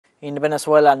In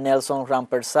Venezuela, Nelson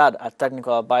Rampersad, a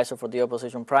technical advisor for the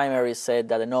opposition primaries, said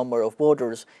that the number of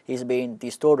voters is being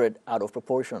distorted out of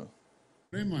proportion.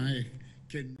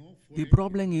 The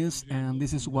problem is, and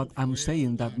this is what I'm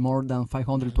saying, that more than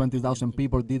 520,000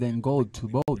 people didn't go to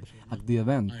vote at the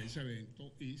event,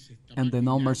 and the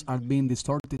numbers are being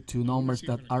distorted to numbers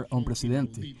that are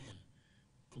unprecedented.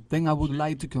 Then I would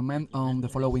like to comment on the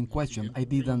following question. I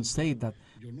didn't say that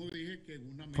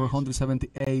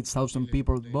 478,000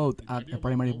 people vote at a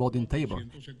primary voting table.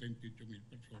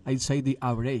 I say the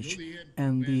average,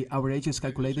 and the average is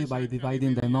calculated by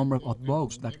dividing the number of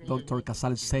votes that Dr.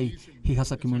 Casals say he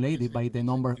has accumulated by the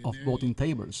number of voting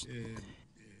tables.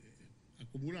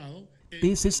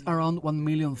 This is around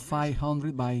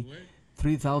 1,500,000 by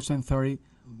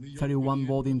 3,031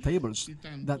 voting tables.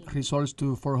 That results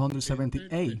to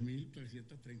 478.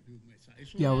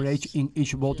 The average in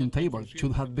each voting table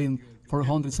should have been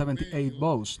 478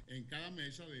 votes.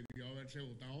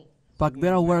 But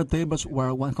there were tables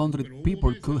where 100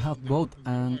 people could have voted,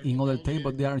 and in other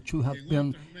tables there should have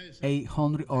been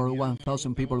 800 or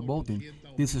 1,000 people voting.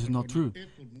 This is not true.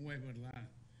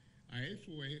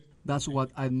 That's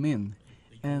what I mean.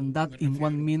 And that in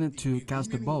 1 minute to cast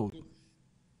the vote.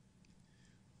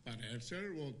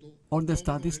 All the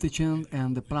statisticians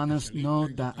and the planners know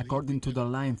that according to the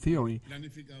line theory,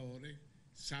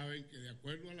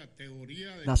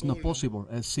 that's not possible.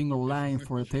 A single line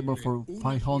for a table for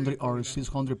 500 or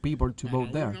 600 people to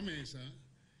vote there.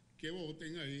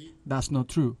 That's not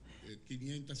true.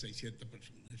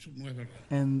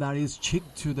 And that is cheap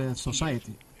to the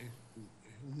society.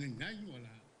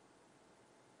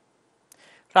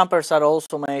 Rampersad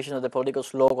also mentioned that the political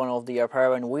slogan of the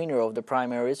apparent winner of the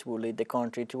primaries will lead the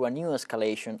country to a new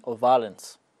escalation of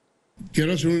violence.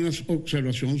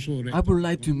 I would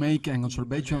like to make an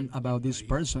observation about this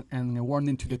person and a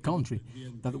warning to the country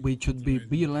that we should be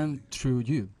vigilant through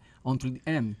you until the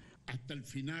end,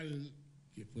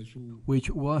 which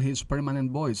was his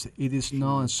permanent voice. It is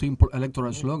not a simple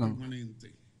electoral slogan,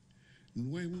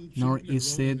 nor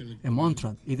is it a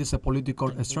mantra. It is a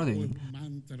political strategy.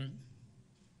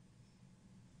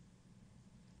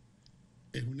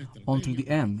 Until the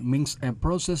end means a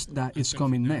process that is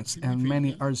coming next, and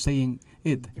many are saying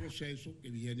it,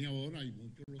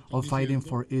 of fighting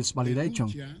for its validation,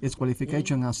 its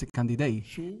qualification as a candidate.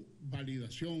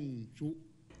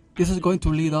 This is going to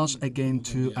lead us again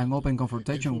to an open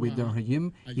confrontation with the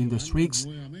regime in the streets,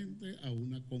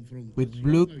 with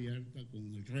blood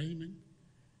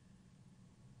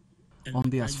on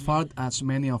the asphalt, as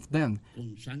many of them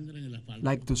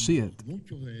like to see it.